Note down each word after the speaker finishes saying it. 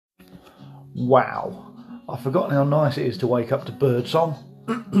Wow, I've forgotten how nice it is to wake up to birdsong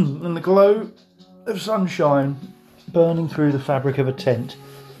and the glow of sunshine burning through the fabric of a tent.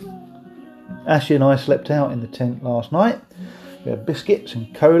 Ashley and I slept out in the tent last night. We had biscuits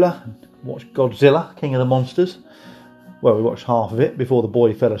and cola and watched Godzilla, King of the Monsters. Well, we watched half of it before the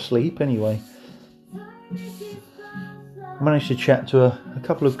boy fell asleep anyway. I managed to chat to a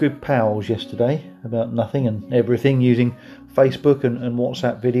couple of good pals yesterday about nothing and everything using Facebook and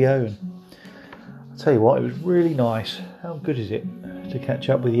WhatsApp video, and I'll tell you what, it was really nice. How good is it to catch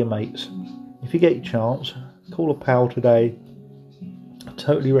up with your mates? If you get your chance, call a pal today. I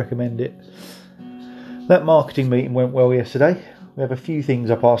totally recommend it. That marketing meeting went well yesterday. We have a few things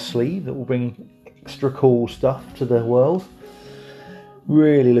up our sleeve that will bring extra cool stuff to the world.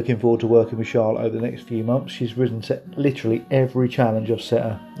 Really looking forward to working with Charlotte over the next few months. She's risen to literally every challenge I've set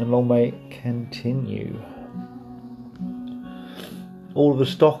her, and long may it continue. All of the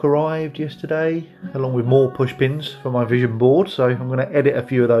stock arrived yesterday, along with more push pins for my vision board, so I'm going to edit a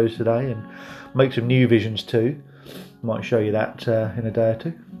few of those today and make some new visions too. Might show you that in a day or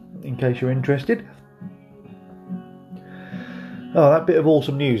two, in case you're interested. Oh, that bit of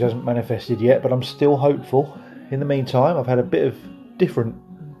awesome news hasn't manifested yet, but I'm still hopeful. In the meantime, I've had a different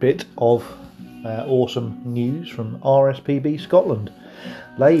bit of awesome news from RSPB Scotland.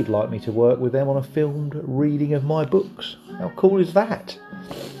 They'd like me to work with them on a filmed reading of my books. How cool is that?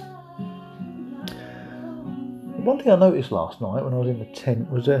 One thing I noticed last night when I was in the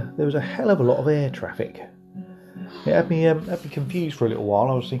tent was there was a hell of a lot of air traffic. It had me confused for a little while.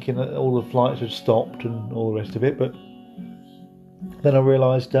 I was thinking that all the flights had stopped and all the rest of it, but then I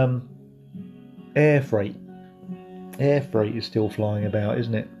realised air freight is still flying about,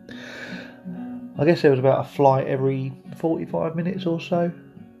 isn't it? I guess there was about a flight every 45 minutes or so,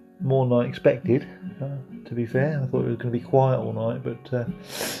 more than I expected, to be fair. I thought it was going to be quiet all night, but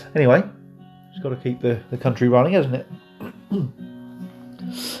anyway, it's got to keep the country running, hasn't it?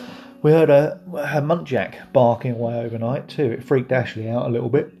 We heard a muntjac barking away overnight too. It freaked Ashley out a little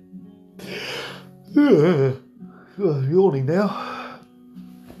bit. Yawning now.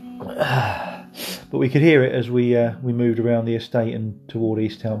 But we could hear it as we moved around the estate and toward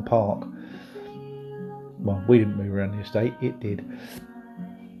Easttown Park. Well, we didn't move around the estate, it did.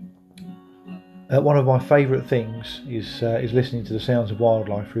 One of my favourite things is listening to the sounds of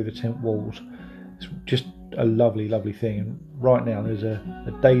wildlife through the tent walls. It's just a lovely, lovely thing. And right now there's a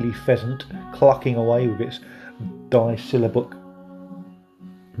daily pheasant clucking away with its dissyllabic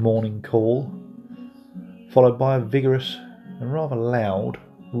morning call, followed by a vigorous and rather loud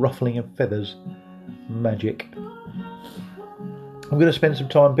ruffling of feathers. Magic. I'm going to spend some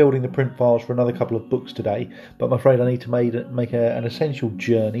time building the print files for another couple of books today, but I'm afraid I need to make an essential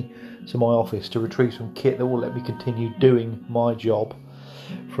journey to my office to retrieve some kit that will let me continue doing my job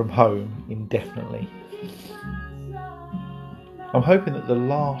from home indefinitely. I'm hoping that the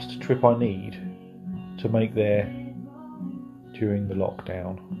last trip I need to make there during the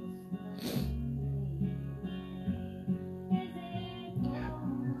lockdown.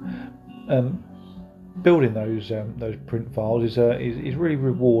 Building those print files is really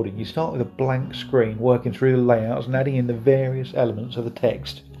rewarding. You start with a blank screen, working through the layouts and adding in the various elements of the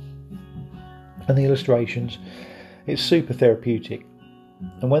text and the illustrations. It's super therapeutic,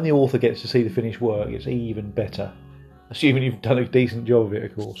 and when the author gets to see the finished work, it's even better, assuming you've done a decent job of it,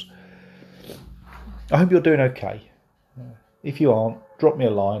 of course. I hope you're doing okay. If you aren't, drop me a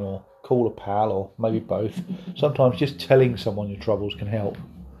line or call a pal, or maybe both. Sometimes just telling someone your troubles can help.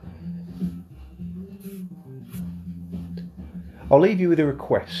 I'll leave you with a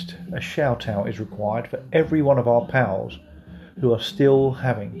request. A shout out is required for every one of our pals who are still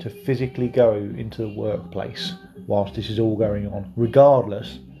having to physically go into the workplace whilst this is all going on,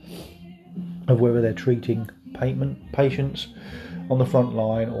 regardless of whether they're treating patients on the front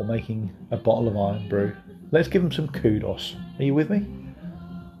line or making a bottle of iron brew. Let's give them some kudos. Are you with me?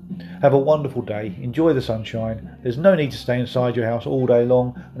 Have a wonderful day. Enjoy the sunshine. There's no need to stay inside your house all day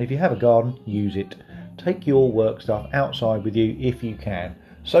long, and if you have a garden, use it. Take your work stuff outside with you if you can.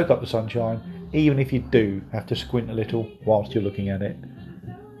 Soak up the sunshine, even if you do have to squint a little whilst you're looking at it.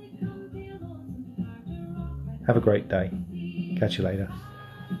 Have a great day. Catch you later.